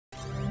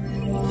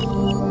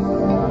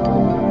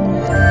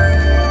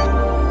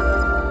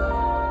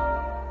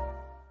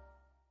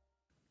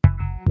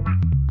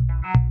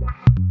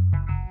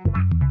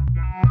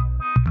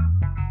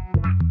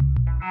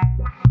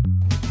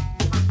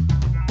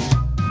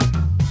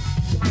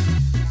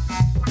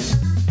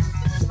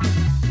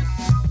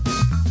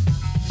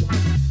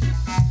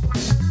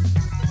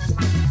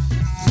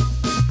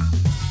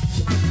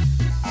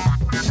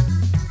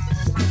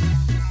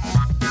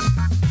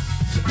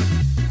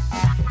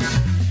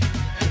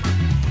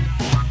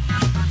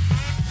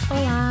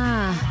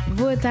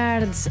Boa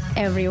tarde,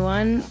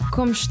 everyone.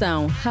 Como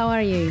estão? How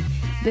are you?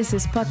 This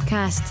is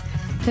podcast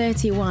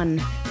 31,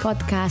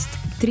 podcast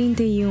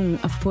 31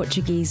 of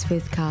Portuguese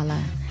with Carla.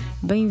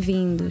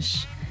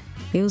 Bem-vindos.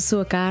 Eu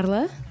sou a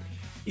Carla.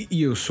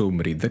 E eu sou o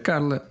marido da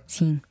Carla.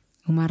 Sim,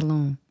 o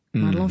Marlon.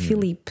 Marlon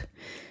Filipe.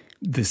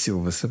 Da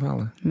Silva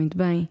Sabala. Muito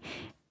bem.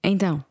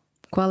 Então,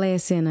 qual é a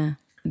cena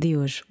de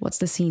hoje? What's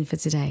the scene for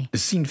today? The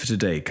scene for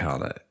today,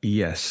 Carla.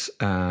 Yes.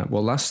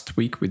 Well, last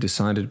week we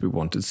decided we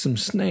wanted some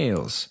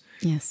snails.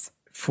 Yes.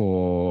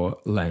 For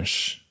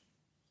lunch.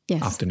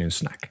 Yes. Afternoon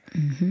snack.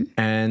 Mm-hmm.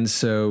 And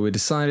so we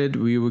decided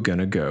we were going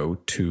to go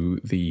to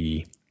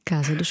the...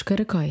 Casa dos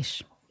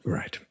Caracóis.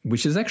 Right.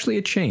 Which is actually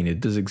a chain. It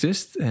does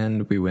exist.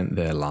 And we went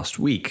there last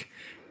week.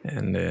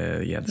 And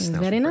the snails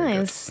Very were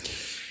nice.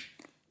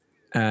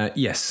 Good.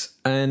 Yes.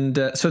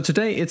 And so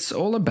today it's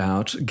all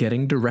about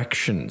getting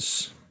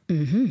directions.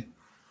 Mm-hmm.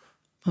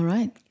 All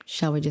right.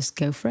 Shall we just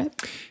go for it?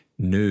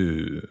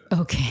 No.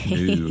 Okay.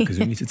 No, because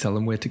we need to tell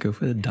them where to go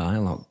for the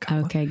dialogue.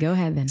 Carla. Okay, go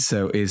ahead then.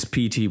 So it's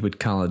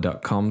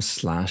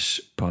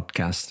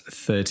ptwithcarla.com/podcast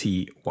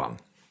 31.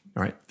 All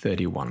right,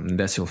 31. And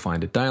that's you'll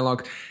find a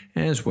dialogue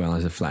as well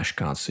as a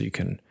flashcard so you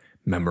can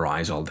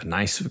memorize all the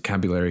nice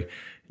vocabulary,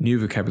 new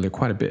vocabulary,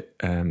 quite a bit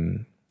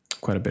on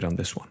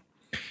this one.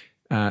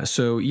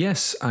 So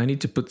yes, I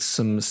need to put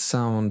some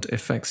sound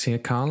effects here,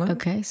 Carla.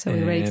 Okay, so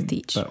we're ready to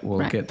teach. But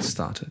we'll get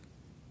started.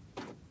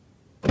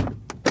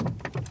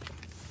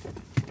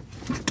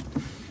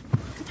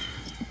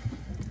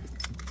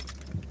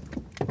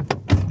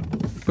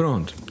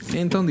 Pronto,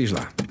 então diz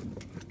lá.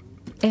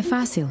 É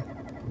fácil.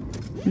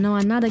 Não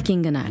há nada que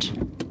enganar.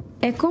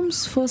 É como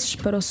se fosses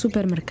para o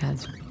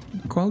supermercado.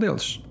 Qual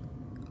deles?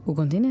 O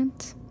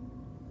continente.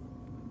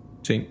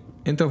 Sim,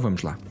 então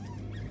vamos lá.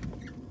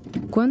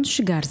 Quando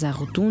chegares à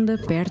rotunda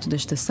perto da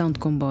estação de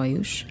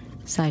comboios,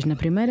 sais na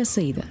primeira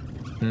saída.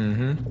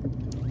 Uhum.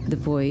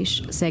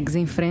 Depois, segues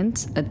em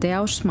frente até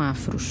aos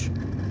semáforos.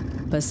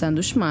 Passando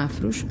os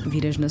semáforos,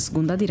 viras na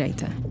segunda à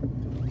direita.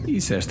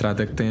 Isso é a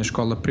estrada que tem a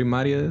escola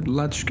primária do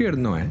lado esquerdo,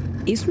 não é?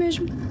 Isso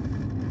mesmo.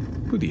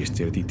 Podias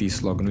ter dito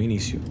isso logo no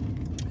início.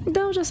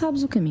 Então já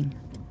sabes o caminho.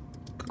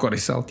 Agora é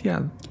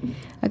salteado.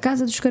 A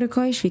Casa dos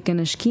Caracóis fica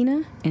na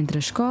esquina entre a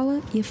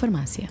escola e a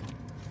farmácia.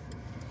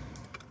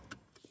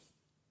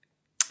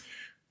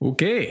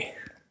 Okay.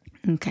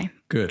 Okay.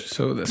 Good.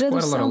 So there's quite a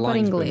lot of Tradução para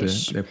lines, but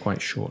inglês. they're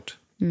quite short.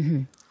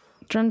 Mm-hmm.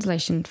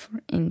 Translation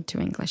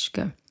into English.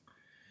 Go.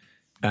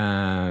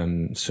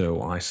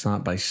 So I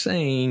start by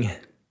saying,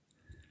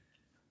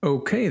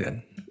 okay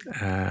then,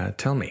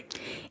 tell me.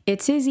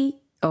 It's easy.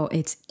 Oh,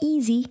 it's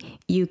easy.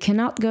 You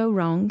cannot go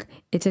wrong.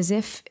 It's as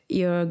if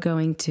you're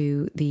going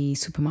to the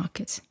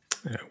supermarket.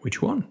 Which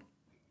one?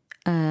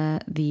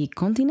 The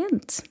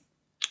continent.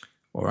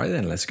 All right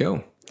then, let's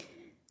go.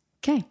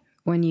 Okay.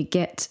 When you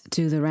get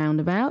to the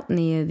roundabout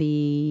near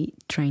the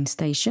train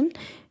station,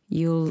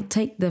 you'll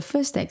take the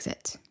first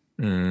exit.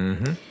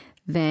 Mm-hmm.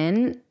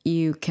 Then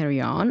you carry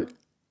on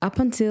up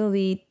until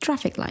the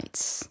traffic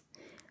lights.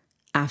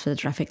 After the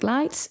traffic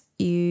lights,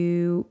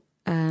 you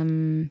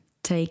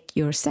take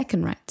your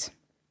second right.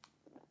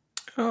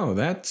 Oh,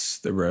 that's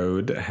the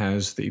road that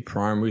has the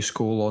primary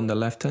school on the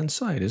left-hand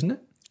side, isn't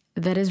it?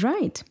 That is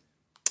right.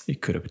 You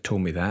could have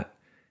told me that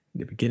in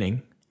the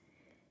beginning.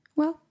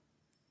 Well,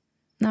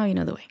 now you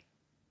know the way.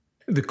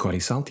 The Cori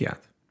Salteado.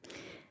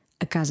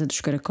 A Casa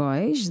dos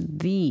Caracóis,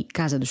 the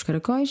Casa dos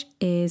Caracóis,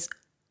 is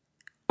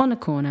on a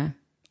corner.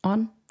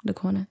 On the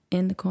corner,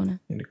 in the corner.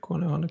 In the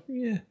corner, on the...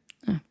 Yeah.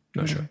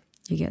 Not sure.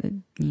 You get the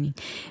meaning.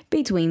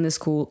 Between the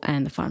school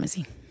and the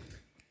pharmacy.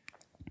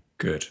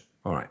 Good.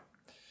 All right.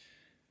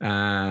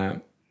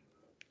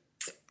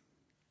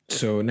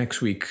 So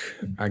next week,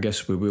 I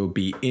guess we will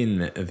be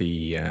in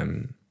the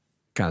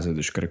Casa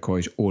dos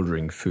Caracóis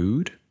ordering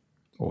food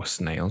or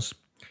snails.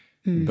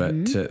 Mm-hmm.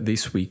 But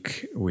this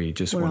week, we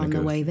just want to go... We're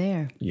on the way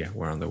there. Yeah,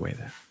 we're on the way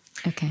there.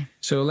 Okay.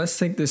 So let's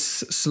take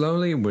this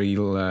slowly.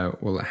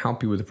 We'll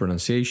help you with the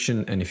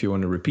pronunciation. And if you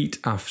want to repeat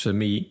after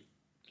me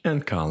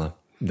and Carla,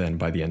 then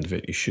by the end of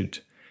it, you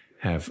should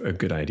have a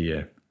good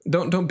idea.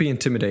 Don't be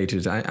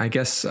intimidated. I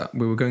guess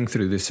we were going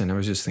through this and I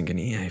was just thinking,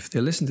 yeah, if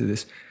they listen to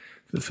this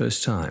for the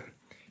first time,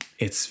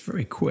 it's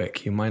very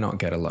quick. You might not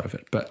get a lot of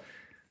it. But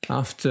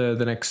after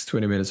the next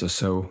 20 minutes or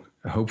so,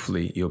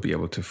 hopefully you'll be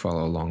able to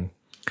follow along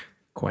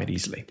quite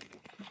easily.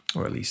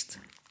 Or at least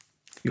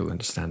you'll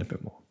understand a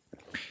bit more.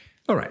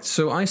 All right,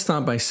 so I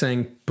start by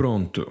saying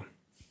pronto.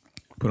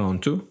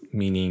 Pronto,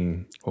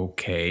 meaning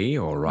okay,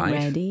 all right.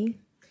 Ready.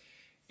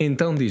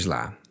 Então diz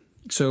lá.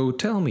 So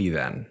tell me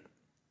then.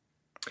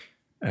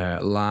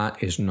 Lá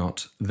is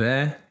not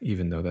there,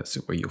 even though that's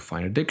where you'll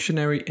find a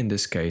dictionary. In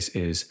this case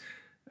is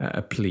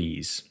a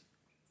please.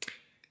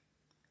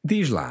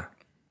 Diz lá.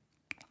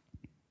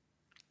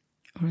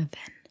 Or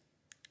then.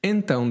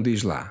 Então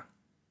diz lá.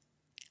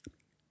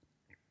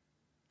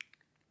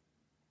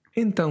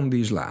 Então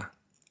diz lá.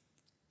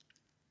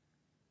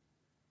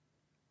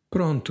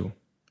 Pronto.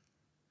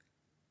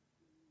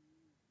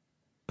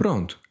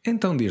 Pronto,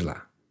 então diz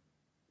lá.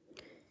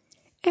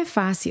 É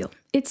fácil.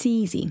 It's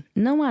easy.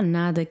 Não há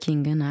nada que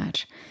enganar.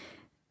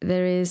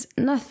 there is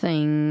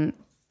nothing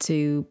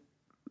to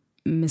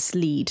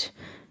mislead,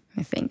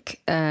 I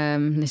think,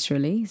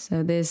 literally.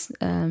 So there's,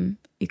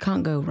 you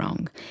can't go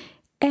wrong.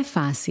 É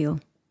fácil.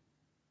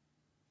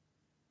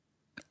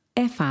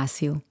 É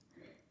fácil.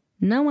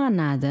 Não há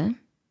nada.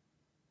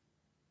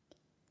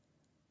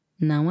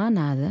 Não há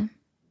nada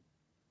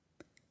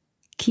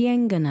que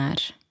enganar.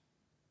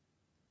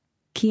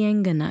 Que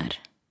enganar.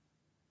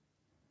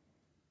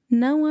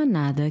 Não há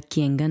nada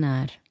que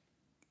enganar.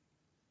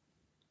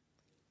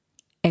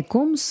 É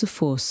como se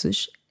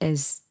fosses,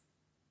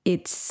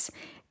 it's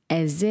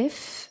as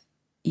if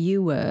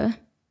you were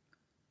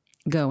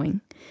going.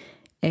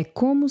 É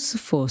como se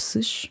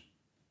fosses.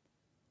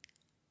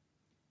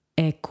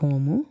 É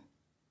como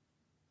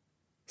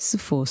se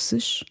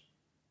fosses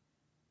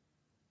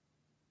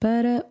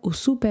para o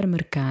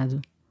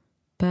supermercado.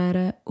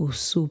 Para o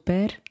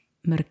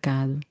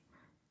supermercado.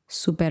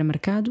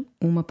 Supermercado,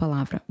 uma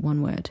palavra, one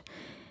word.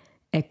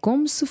 É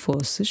como se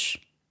fosses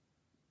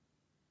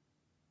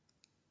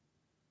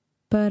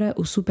para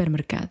o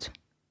supermercado.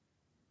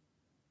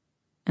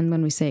 And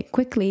when we say it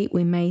quickly,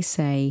 we may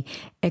say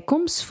é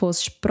como se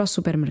fosses para o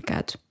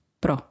supermercado.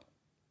 Pro.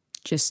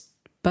 Just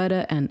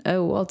para and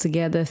o all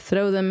together,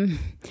 throw them,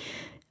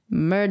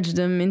 merge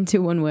them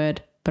into one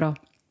word. Pro.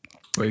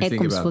 Well, if you É think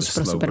como se about the fosses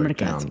para o slow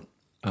supermercado.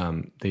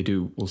 breakdown, they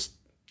do. Well,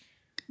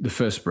 the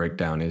first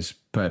breakdown is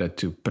para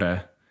to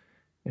pra,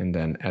 and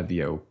then add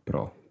the o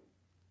pro.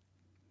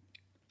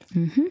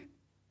 Mm-hmm.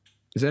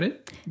 Is that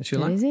it? That you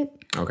That like? is it.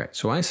 Okay,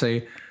 so I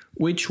say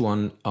which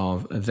one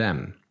of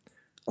them.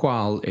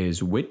 Qual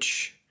is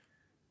which,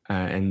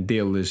 and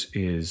deles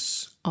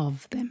is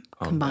Of them,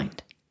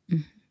 combined.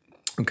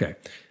 okay.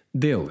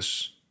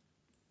 Deles.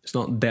 It's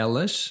not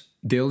delas.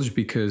 Deles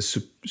because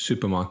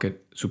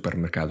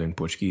supermercado in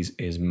Portuguese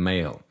is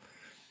male.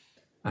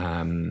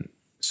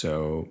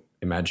 So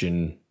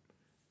imagine,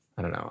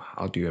 I don't know,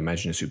 how do you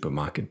imagine a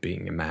supermarket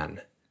being a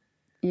man?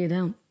 You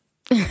don't.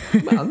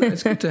 Well, no,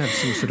 it's good to have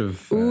some sort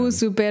of... O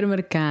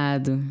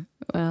supermercado.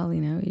 Well,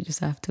 you just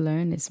have to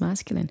learn it's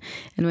masculine.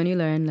 And when you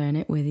learn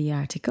it with the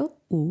article,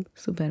 o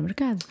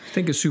supermercado.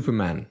 think of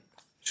Superman.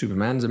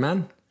 Superman's a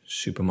man,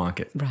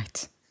 supermarket.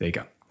 Right. There you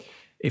go.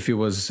 If it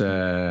was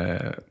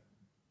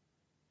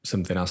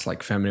something else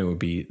like feminine, it would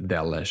be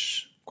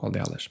delas. Qual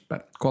delas?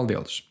 But qual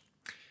deles?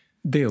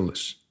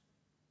 Deles.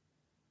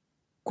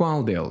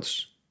 Qual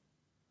deles?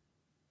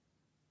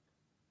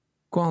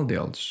 Qual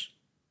deles?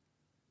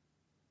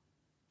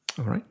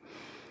 All right.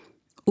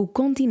 O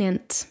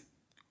continente.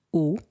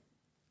 O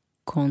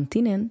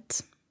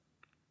continente.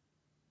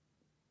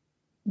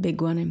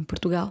 Big one in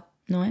Portugal,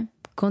 não é?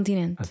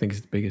 Continente. I think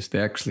it's the biggest. They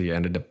actually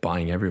ended up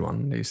buying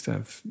everyone. They used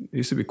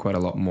to be quite a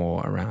lot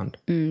more around.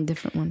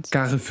 Different ones.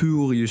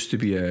 Carrefour used to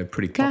be a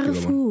pretty popular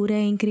one. Carrefour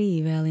é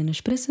incrível e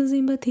nos preços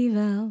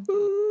imbatível.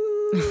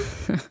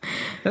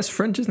 That's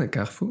French, isn't it?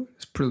 Carrefour.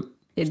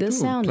 It does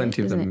sound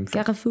plenty it, of doesn't them. it?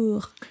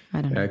 Carrefour.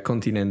 I don't know.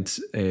 Continent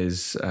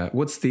is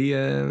what's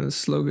the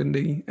slogan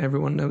that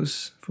everyone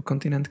knows for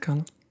Continent,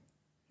 Carla?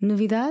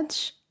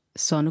 Novidades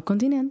só no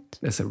continente.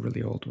 That's a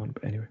really old one,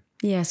 but anyway.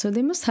 Yeah, so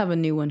they must have a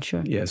new one,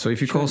 sure. Yeah, so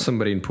if you call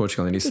somebody in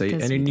Portugal and you say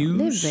Because any we don't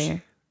news, live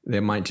there. they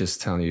might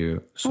just tell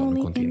you só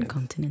Only no in Continent.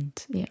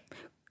 continent. Yeah.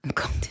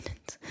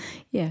 Continent.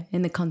 Yeah,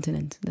 in the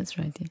continent. That's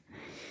right. Yeah.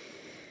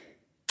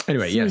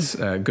 Anyway, Sim. yes,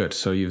 good.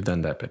 So you've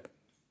done that bit.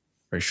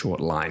 Very short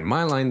line.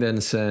 My line then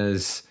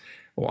says,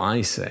 or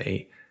I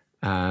say,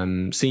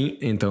 sim,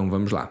 então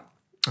vamos lá.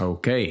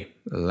 Okay,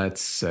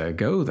 let's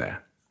go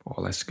there.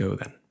 Or let's go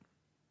then.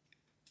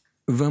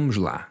 Vamos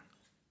lá.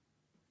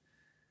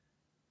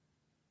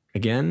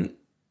 Again,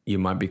 you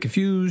might be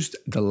confused.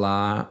 The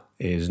lá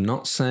is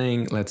not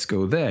saying let's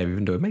go there,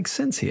 even though it makes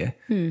sense here.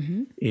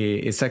 Mm-hmm.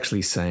 It's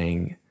actually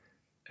saying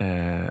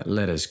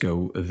let us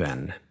go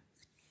then.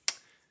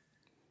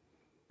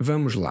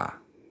 Vamos lá.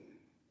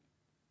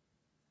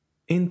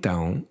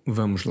 Então,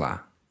 vamos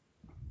lá.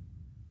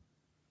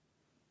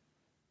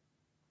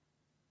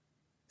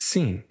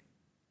 Sim.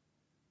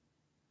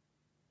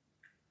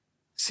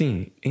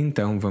 Sim,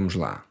 então vamos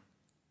lá.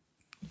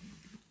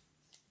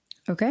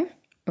 Okay.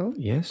 Oh.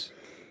 Yes?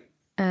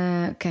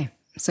 Okay.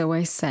 So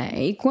I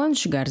say, quando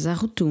chegares à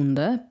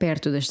rotunda,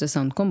 perto da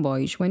estação de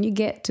comboios, when you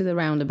get to the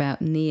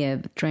roundabout near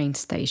the train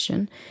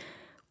station,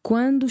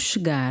 quando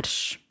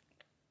chegares.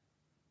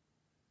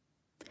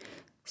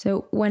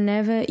 So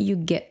whenever you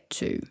get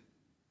to.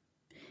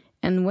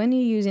 And when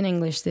you use in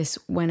English this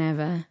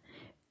whenever,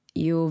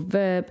 your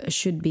verb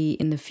should be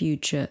in the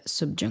future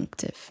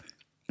subjunctive.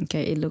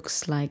 Okay, it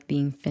looks like the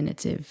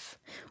infinitive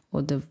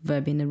or the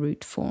verb in the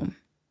root form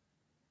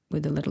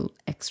with a little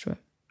extra.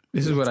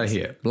 This is what I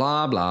hear.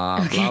 Blah,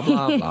 blah, blah,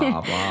 blah,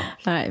 blah, blah.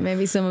 All right,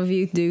 maybe some of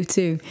you do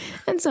too.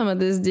 And some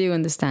others do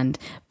understand.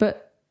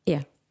 But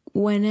yeah,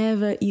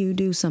 whenever you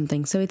do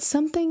something. So it's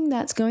something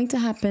that's going to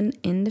happen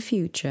in the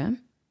future.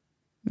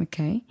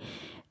 Okay.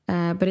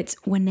 But it's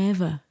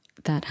whenever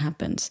that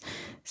happens.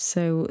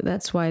 So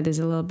that's why there's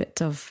a little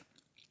bit of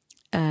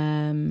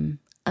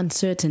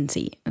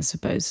uncertainty, I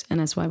suppose. And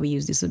that's why we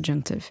use the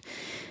subjunctive.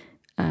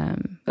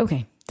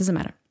 Okay, doesn't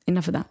matter.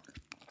 Enough of that.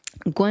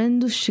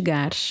 Quando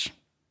chegares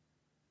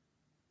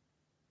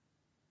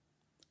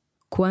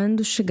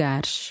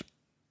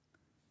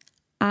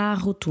à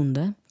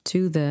rotunda,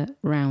 to the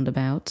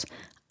roundabout,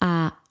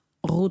 à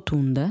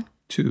rotunda.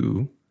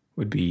 To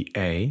would be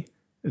A,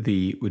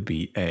 the would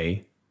be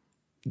A,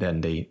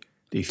 then they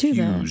To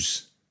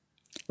fuse.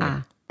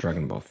 Like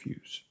Dragon Ball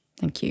fuse.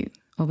 Thank you.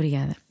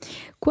 Obrigada.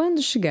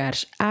 Quando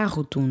chegares à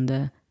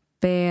rotunda,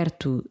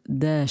 perto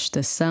da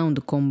estação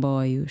de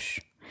comboios,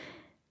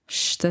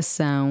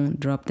 estação,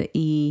 drop the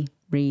E,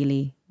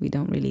 really, we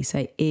don't really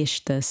say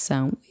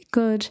estação. We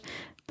could,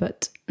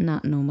 but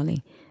not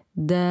normally.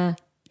 Da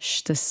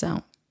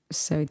estação.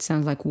 So it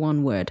sounds like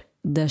one word.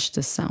 Da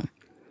estação.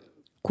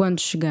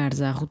 Quando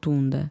chegares à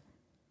rotunda,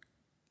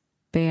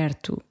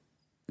 perto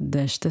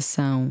da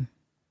estação,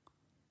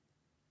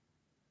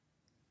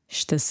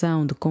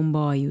 estação de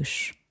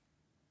comboios,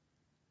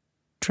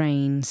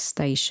 train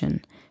station,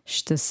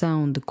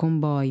 estação de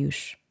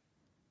comboios,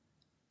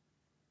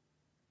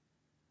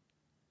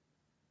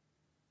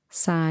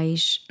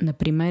 sais na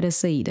primeira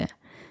saída.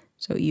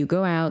 So you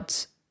go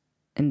out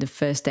in the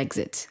first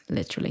exit,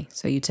 literally.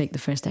 So you take the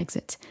first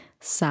exit.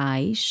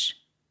 Sais,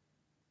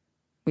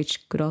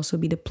 which could also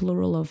be the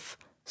plural of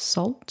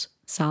salt,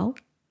 sal,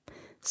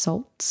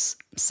 salts,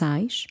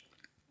 sais.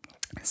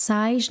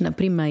 Sais na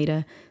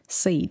primeira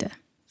saída.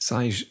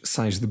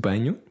 Sais de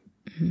banho.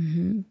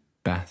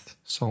 Bath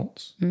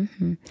salts.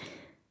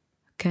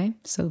 Okay,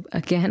 so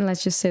again,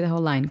 let's just say the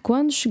whole line.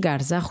 Quando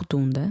chegares à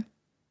rotunda,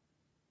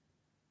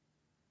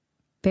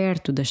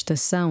 perto da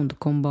estação de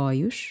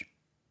comboios,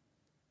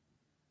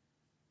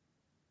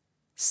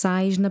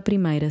 sais na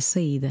primeira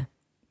saída.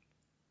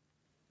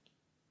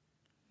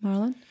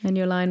 Marlon, and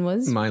your line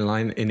was? My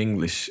line in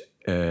English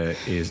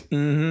is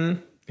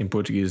in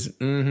Portuguese,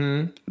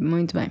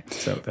 Muito bem.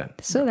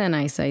 So then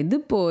I say,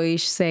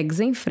 depois segues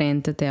em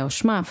frente até aos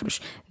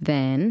semáforos.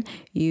 Then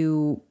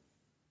you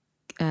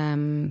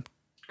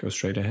go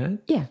straight ahead?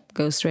 Yeah,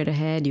 go straight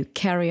ahead. You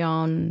carry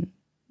on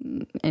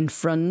in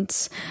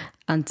front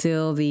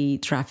until the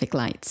traffic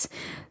lights.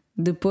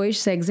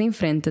 Depois segues em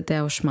frente até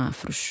aos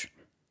semáforos.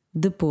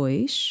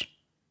 Depois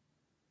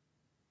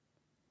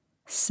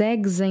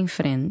segues em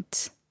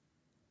frente.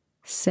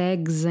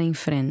 Segues em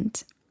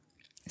frente.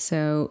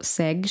 So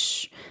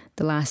segues,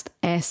 the last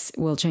S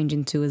will change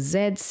into a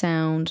Z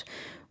sound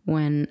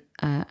when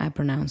I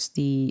pronounce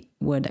the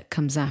word that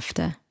comes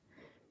after.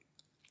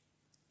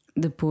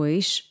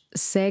 Depois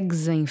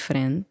segues em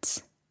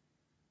frente.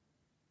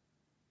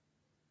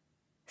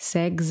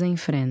 Segues em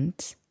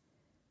frente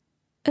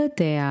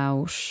até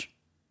aos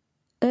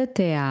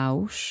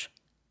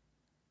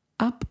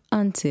up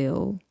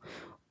until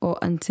or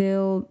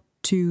until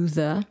to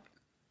the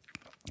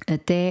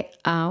até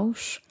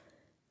aos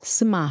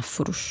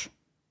semáforos.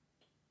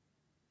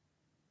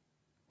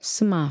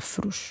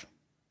 Semáforos.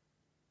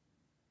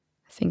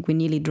 I think we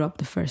nearly dropped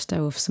the first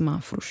O of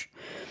semáforos.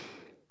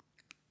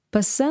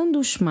 Passando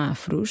os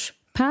semáforos,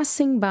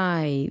 passing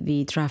by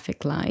the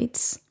traffic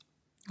lights,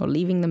 or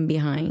leaving them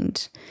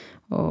behind,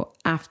 or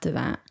after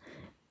that,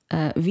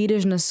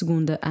 viras na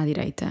segunda à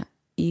direita.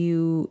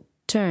 You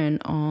turn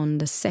on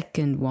the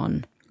second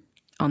one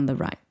on the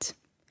right.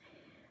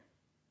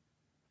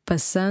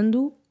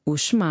 Passando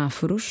os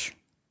semáforos,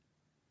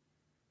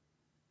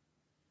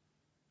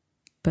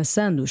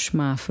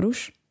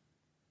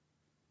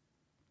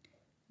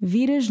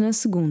 viras na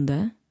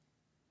segunda,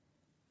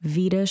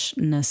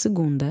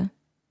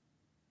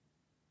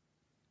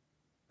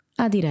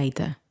 à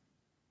direita.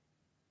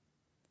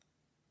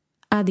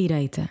 À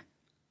direita.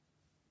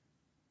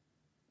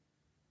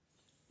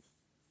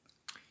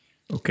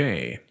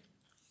 Ok.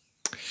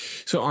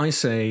 So I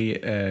say,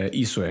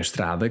 isso é a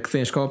estrada que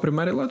tem a escola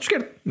primária lado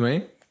esquerdo, não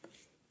é?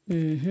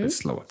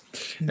 It's slower.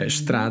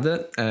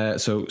 Estrada,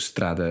 so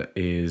estrada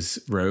is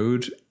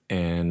road,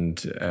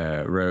 and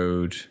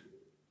road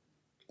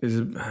is.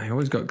 I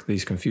always got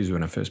these confused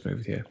when I first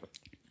moved here.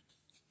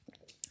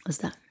 What's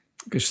that?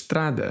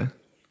 Estrada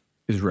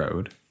is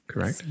road,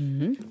 correct?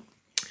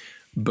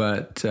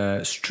 But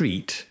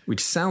street,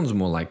 which sounds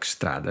more like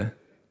strada,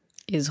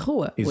 is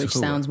rua, which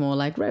sounds more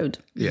like road.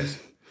 Yes.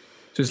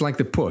 So it's like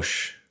the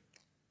push.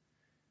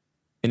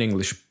 In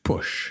English,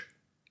 push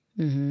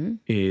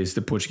is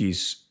the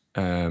Portuguese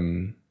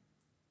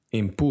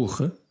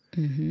empurre,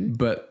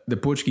 but the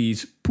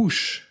Portuguese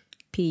push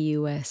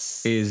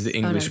P-U-S is the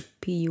English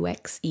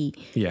P-U-X-E.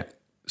 Yeah.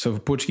 So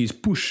Portuguese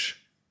push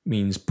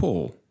means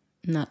pull.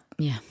 Not,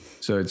 yeah.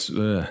 So it's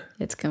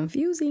It's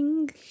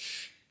confusing.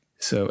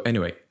 So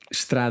anyway,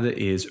 strada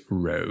is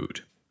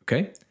road.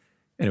 Okay?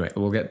 Anyway,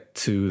 we'll get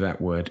to that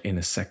word in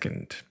a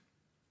second.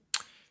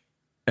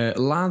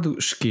 Lado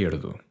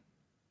esquerdo.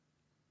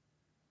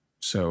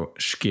 So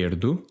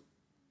esquerdo,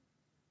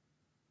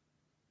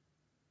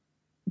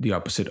 the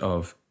opposite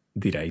of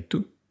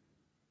direito.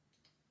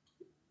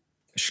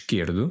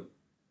 Esquerdo,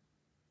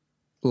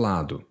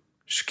 lado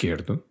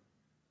esquerdo.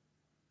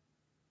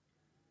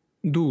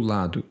 Do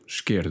lado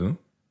esquerdo.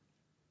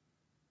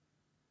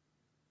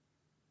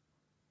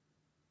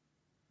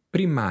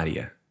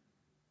 Primária.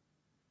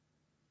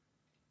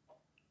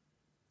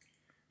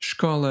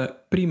 Escola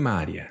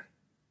primária.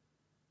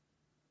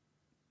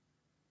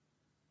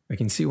 I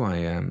can see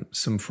why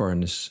some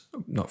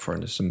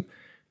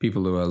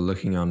people who are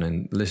looking on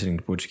and listening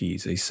to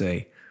Portuguese, they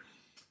say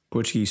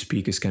Portuguese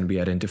speakers can be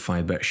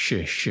identified by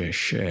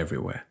sh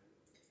everywhere.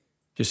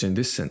 Just in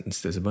this sentence,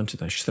 there's a bunch of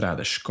that.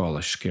 Estrada, escola,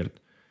 esquerda.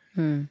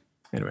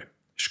 Anyway,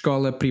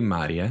 escola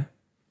primária.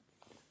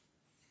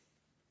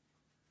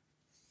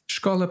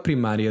 Escola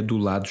primária do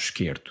lado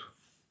esquerdo.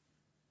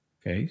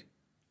 Okay?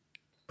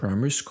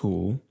 Primary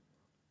school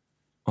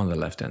on the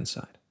left-hand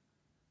side.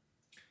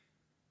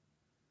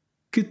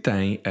 Que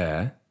tem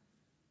a.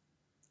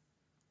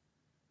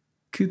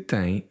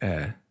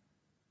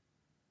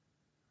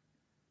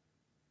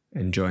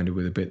 And joined it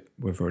with a bit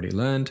we've already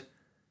learned.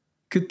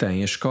 Que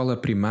tem a escola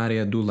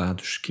primária do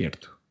lado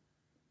esquerdo.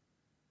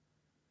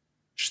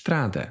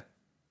 Estrada.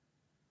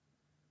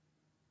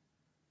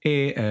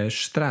 É a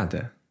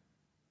estrada.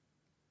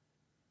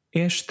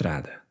 É a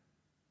estrada.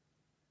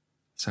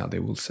 That's how they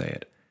will say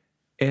it.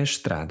 É a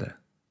estrada.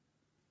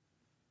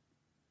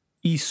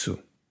 Isso.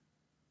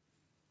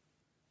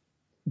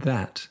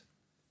 That.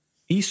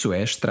 Isso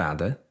é a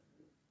estrada.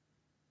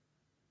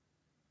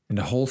 And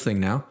the whole thing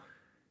now.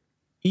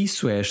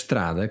 Isso é a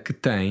estrada que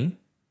tem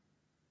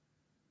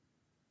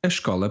a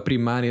escola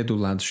primária do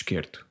lado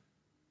esquerdo.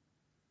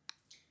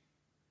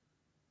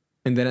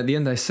 And then at the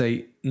end I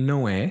say,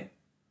 não é.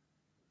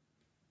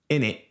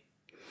 In it.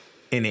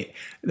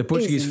 The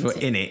Portuguese Isn't for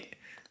in it,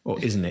 or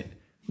isn't it,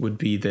 would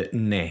be the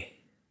ne.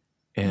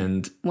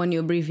 And when you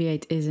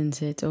abbreviate,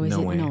 isn't it? Or is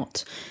no it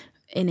not?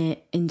 In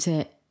it,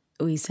 into it,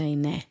 we say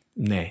ne.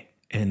 Ne.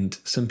 And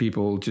some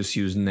people just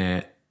use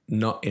ne,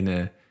 not in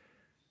a...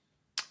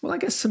 Well, I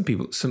guess some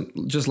people,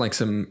 just like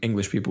some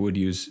English people would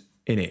use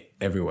in it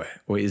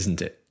everywhere, or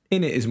isn't it?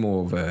 In it is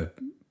more of a,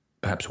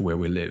 perhaps where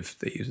we live,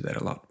 they use that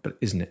a lot, but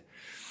isn't it?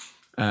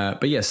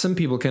 But yeah, some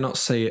people cannot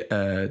say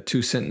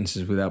two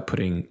sentences without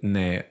putting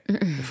ne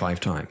 5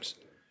 times.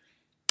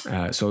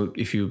 So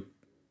if you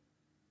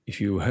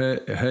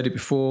heard it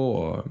before,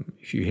 or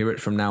if you hear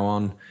it from now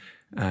on,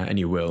 and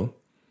you will,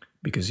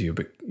 because you're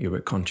a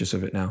bit conscious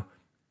of it now,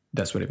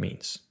 that's what it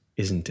means,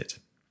 isn't it?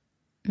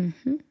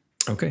 Mm-hmm.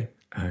 Okay,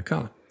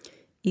 Carla.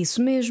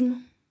 Isso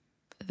mesmo.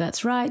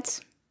 That's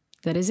right.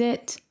 That is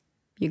it.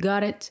 You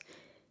got it.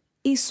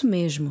 Isso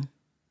mesmo.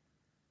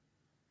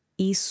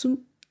 Isso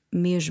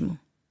mesmo.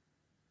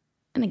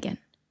 And again,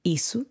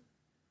 isso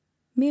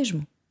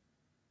mesmo.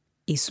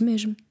 Isso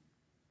mesmo.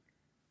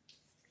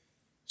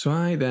 So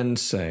I then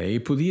say,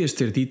 podias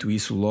ter dito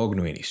isso logo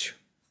no início.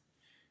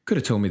 Could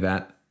have told me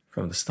that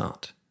from the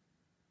start.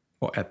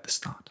 Or at the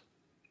start.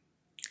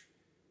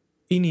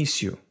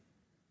 Início.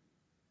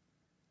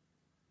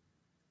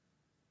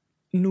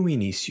 No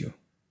início.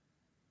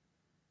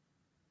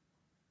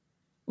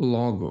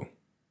 Logo.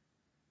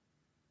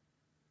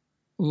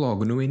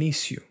 Logo no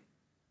início.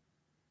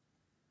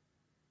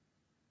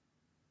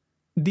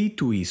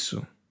 Dito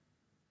isso.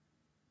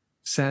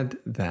 Said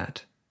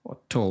that, or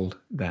told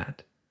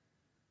that.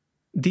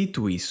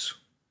 Dito isso.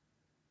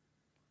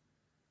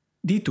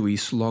 Dito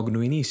isso logo no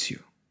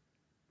início.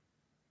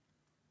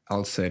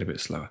 I'll say it a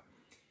bit slower.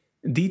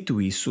 Dito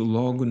isso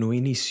logo no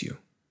início.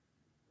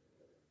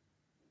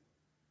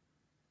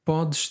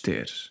 Podias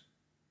ter.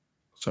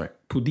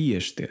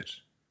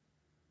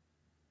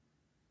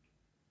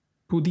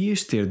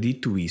 Podias ter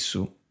dito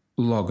isso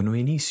logo no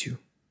início.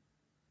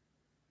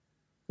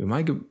 We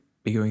might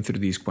be going through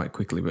these quite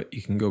quickly, but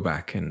you can go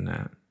back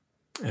and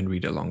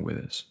read along with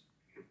us.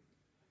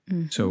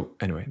 Mm-hmm. So,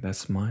 anyway,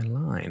 that's my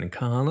line.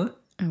 Carla?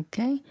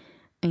 Okay.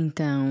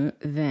 Então,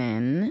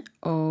 then,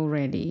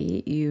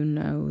 already you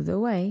know the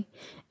way.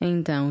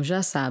 Então,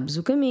 já sabes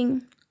o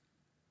caminho.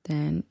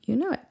 Then, you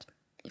know it.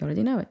 You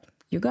already know it.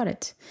 You got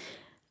it.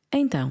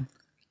 Então,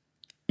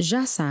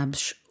 já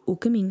sabes o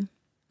caminho.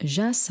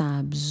 Já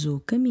sabes o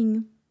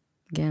caminho.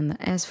 Again, the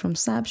S from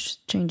sabes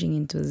changing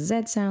into a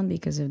Z sound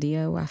because of the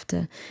O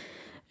after.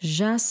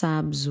 Já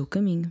sabes o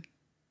caminho.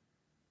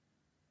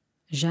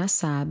 Já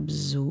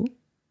sabes o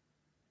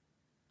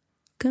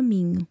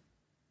caminho.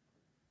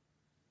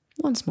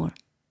 Once more.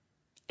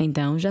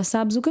 Então, já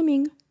sabes o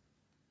caminho.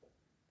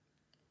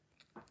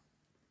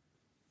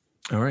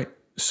 All right.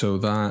 So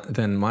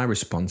then my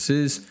response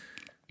is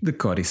the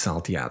cor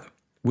salteado,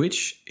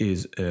 which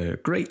is a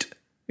great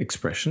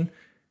expression,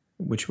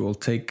 which we'll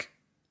take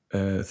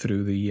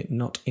through the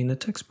not in a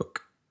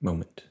textbook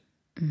moment.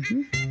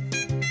 Mm-hmm.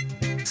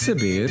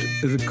 Saber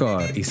de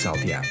cor e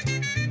salteado.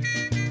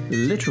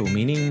 Literal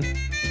meaning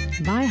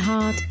by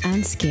heart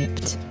and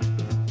skipped.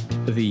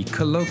 The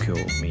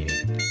colloquial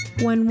meaning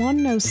when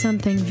one knows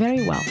something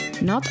very well,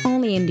 not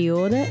only in the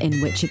order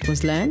in which it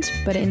was learned,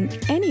 but in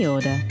any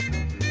order.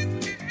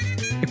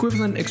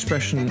 Equivalent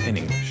expression in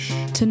English.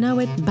 To know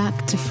it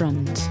back to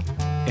front.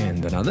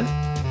 And another?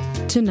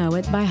 To know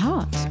it by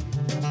heart.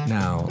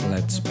 Now,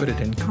 let's put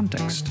it in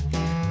context.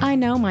 I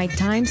know my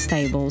times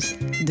tables,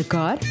 de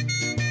cor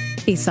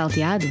e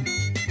salteado.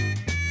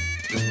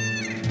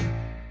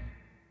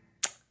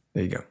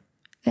 There you go.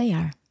 They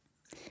are.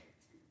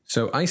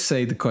 So I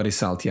say de cor e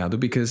salteado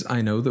because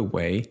I know the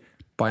way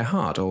by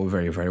heart or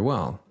very, very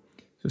well.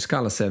 So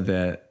Carla said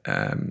that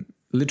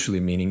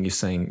literally meaning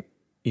you're saying,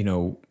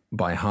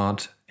 by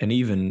heart, and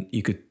even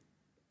you could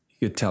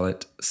tell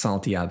it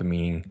salteado,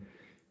 meaning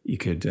you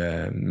could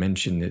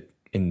mention it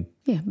in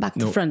back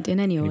to front in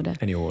any order.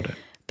 Any order.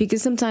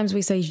 Because sometimes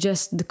we say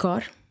just de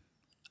cor,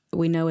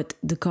 we know it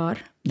de cor,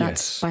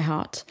 that's by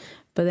heart.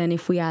 But then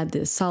if we add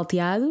the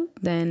salteado,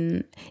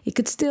 then it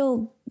could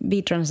still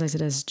be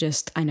translated as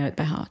just I know it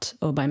by heart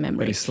or by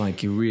memory. But it's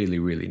like you really,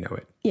 really know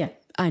it. Yeah,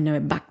 I know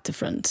it back to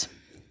front.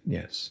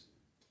 Yes.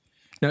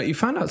 Now, you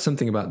found out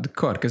something about the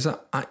cod, because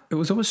it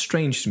was always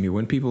strange to me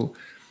when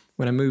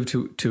I moved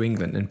to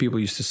England and people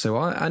used to say,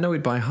 well, I know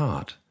it by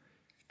heart.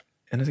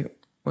 And I think,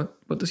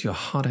 what does your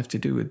heart have to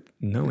do with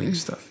knowing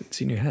stuff? It's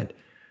in your head.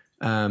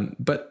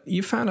 But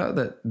you found out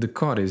that the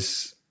cod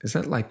is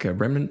that like a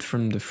remnant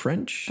from the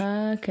French?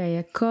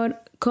 Okay,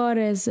 cod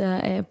is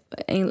in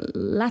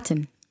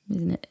Latin,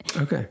 isn't it?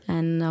 Okay.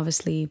 And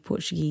obviously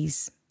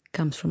Portuguese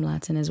comes from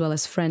Latin as well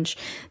as French.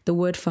 The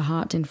word for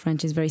heart in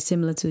French is very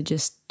similar to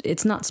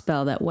it's not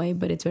spelled that way,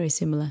 but it's very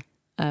similar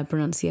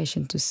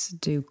pronunciation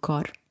to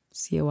cor,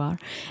 C-O-R.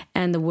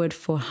 And the word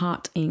for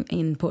heart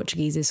in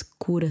Portuguese is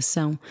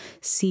coração,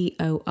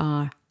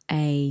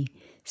 C-O-R-A.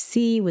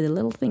 C with a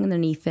little thing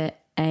underneath it,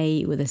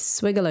 A with a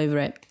swiggle over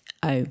it,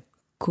 O,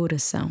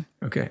 coração.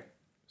 Okay.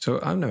 So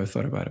I've never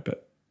thought about it,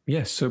 but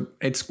yes, so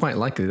it's quite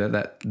likely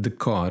that the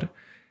cor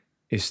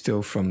is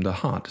still from the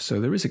heart. So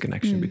there is a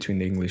connection between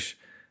the English,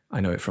 I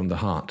know it from the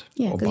heart.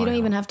 Yeah, because you don't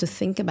even have to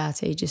think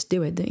about it. You just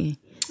do it, don't you?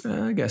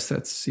 I guess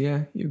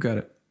you've got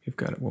it. You've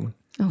got it, woman.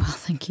 Oh, well,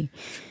 thank you.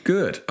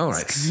 Good. All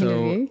right.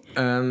 So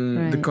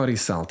Right. the cod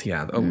is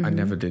salteado. Oh, I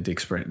never did the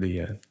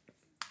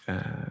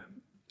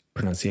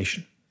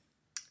pronunciation,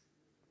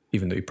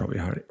 even though you probably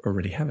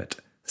already have it.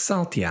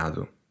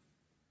 Salteado.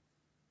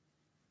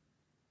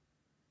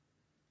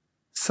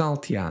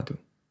 Salteado.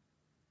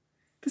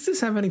 Does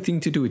this have anything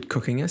to do with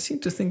cooking? I seem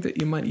to think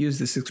that you might use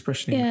this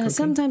expression in cooking. Yeah,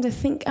 sometimes I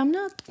think, I'm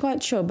not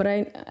quite sure, but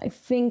I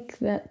think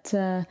that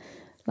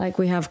like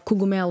we have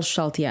cogumelos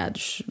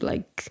salteados,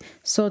 like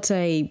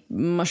saute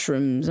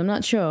mushrooms. I'm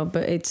not sure,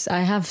 but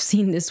I have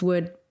seen this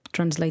word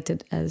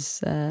translated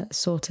as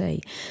saute.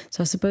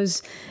 So I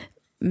suppose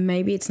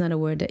maybe it's not a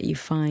word that you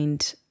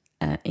find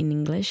in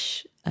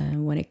English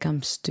when it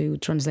comes to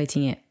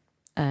translating it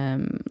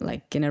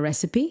like in a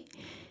recipe.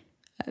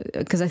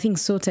 Because I think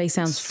saute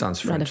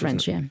sounds rather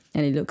French, yeah,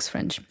 and it looks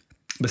French.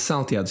 But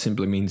salteado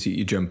simply means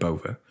you jump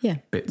over. Yeah,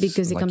 bits,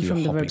 because it like comes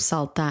from the hopping. verb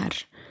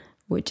saltar,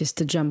 which is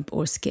to jump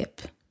or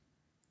skip.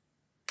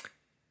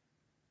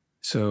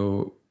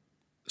 So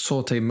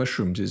saute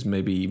mushrooms is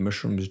maybe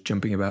mushrooms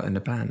jumping about in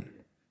the pan.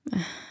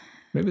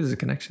 Maybe there's a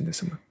connection there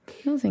somewhere.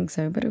 I don't think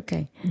so, but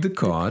okay. The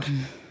cod,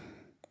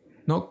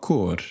 not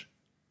cor,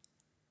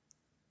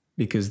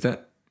 because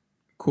that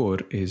cor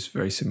is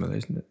very similar,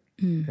 isn't it?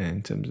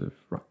 In terms of,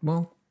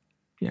 well,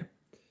 yeah.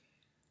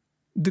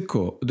 The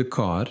cod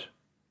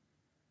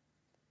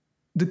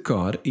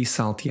is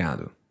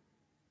salteado.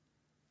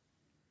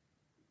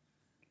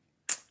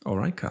 All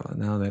right, Carla,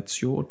 now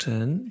that's your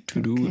turn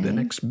to do the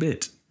next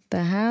bit.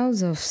 The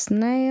House of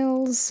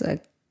Snails,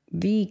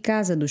 vi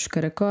Casa dos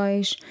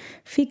Caracóis,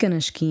 fica na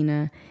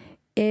esquina,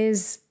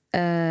 is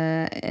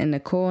in a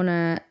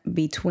corner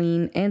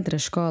entre a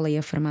escola e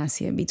a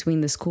farmácia, between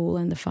the school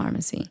and the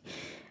pharmacy.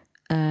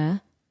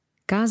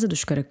 Casa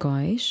dos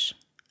Caracóis,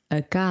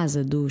 a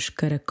Casa dos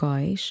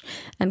Caracóis,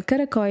 and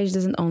caracóis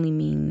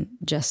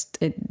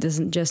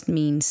doesn't just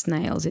mean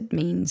snails, it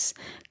means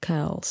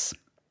curls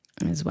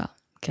as well.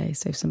 Okay,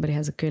 so if somebody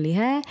has a curly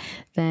hair,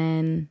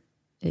 then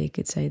you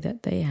could say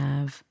that they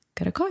have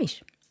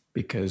caracóis.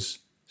 Because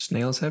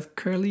snails have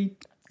curly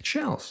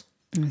shells.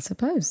 I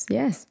suppose,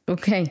 yes.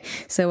 Okay,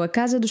 so a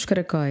Casa dos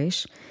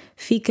Caracóis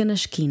fica na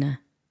esquina,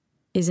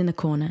 is in a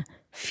corner,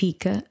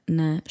 fica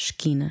na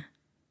esquina,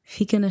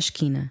 fica na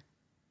esquina.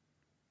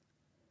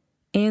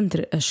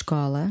 Entre a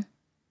escola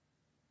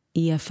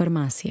e a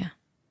farmácia.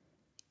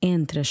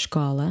 Entre a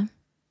escola,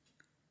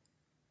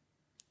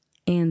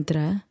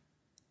 entre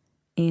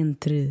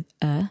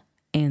a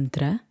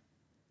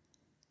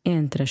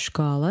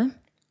escola,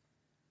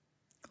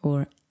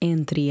 or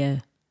entre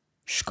a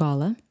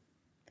escola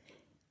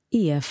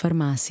e a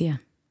farmácia.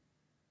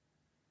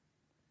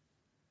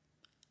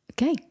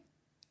 Ok,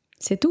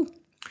 c'est tout.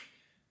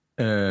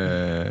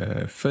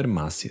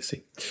 Farmácia,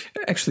 see.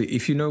 Actually,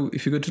 if you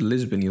go to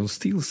Lisbon, you'll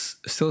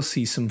still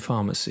see some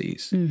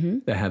pharmacies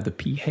that have the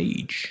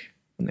PH.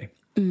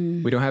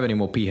 We don't have any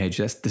more PH.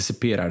 That's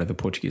disappeared out of the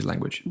Portuguese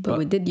language. But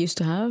we did used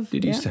to have.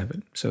 Used to have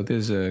it. So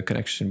there's a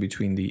connection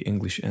between the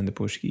English and the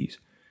Portuguese.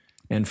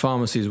 And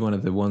pharmacy is one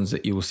of the ones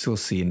that you will still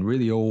see in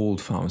really old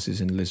pharmacies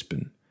in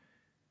Lisbon.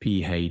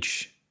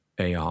 PHAR,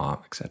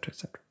 etc.,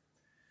 etc.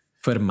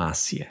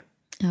 Farmácia.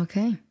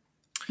 Okay.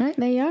 Right,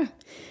 there you are.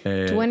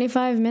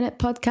 25-minute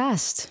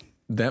podcast.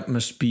 That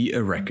must be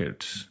a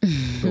record.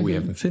 But we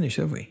haven't finished,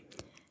 have we?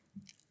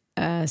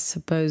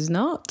 Suppose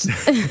not.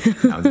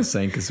 I'm just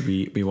saying because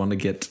we want to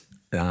get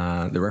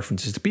the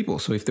references to people.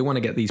 So if they want to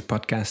get these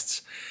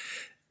podcasts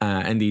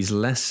and these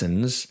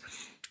lessons,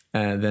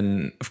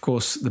 then of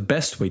course the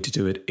best way to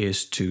do it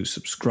is to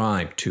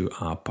subscribe to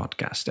our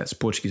podcast. That's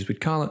Portuguese with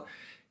Carla.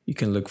 You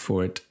can look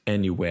for it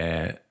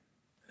anywhere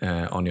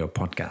on your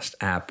podcast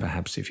app,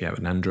 perhaps if you have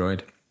an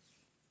Android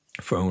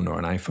phone or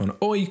an iPhone,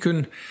 or you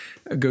can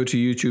go to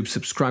YouTube,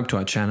 subscribe to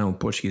our channel,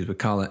 Portuguese with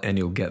Carla, and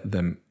you'll get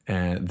them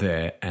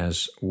there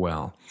as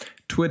well.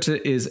 Twitter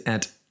is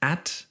at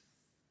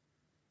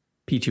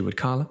PT with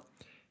Carla.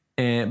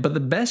 But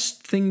the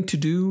best thing to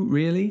do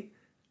really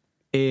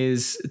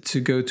is to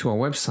go to our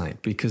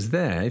website, because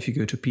there, if you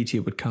go to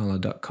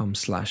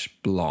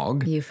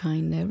ptwithcarla.com/blog, You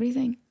find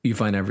everything. You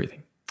find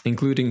everything,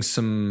 including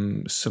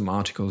some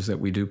articles that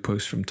we do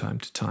post from time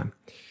to time.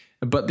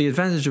 But the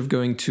advantage of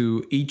going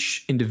to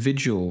each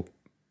individual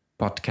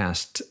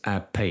podcast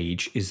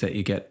page is that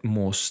you get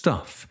more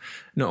stuff.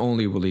 Not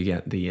only will you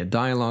get the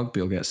dialogue, but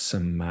you'll get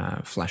some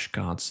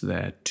flashcards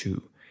there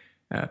to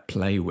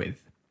play with.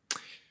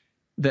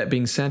 That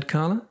being said,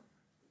 Carla?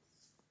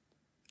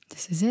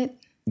 This is it.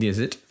 Is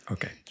it?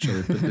 Okay. Shall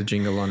we put the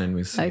jingle on and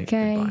we say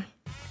goodbye?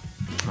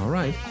 All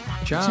right.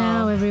 Ciao.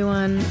 Ciao,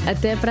 everyone.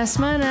 Até pra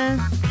semana.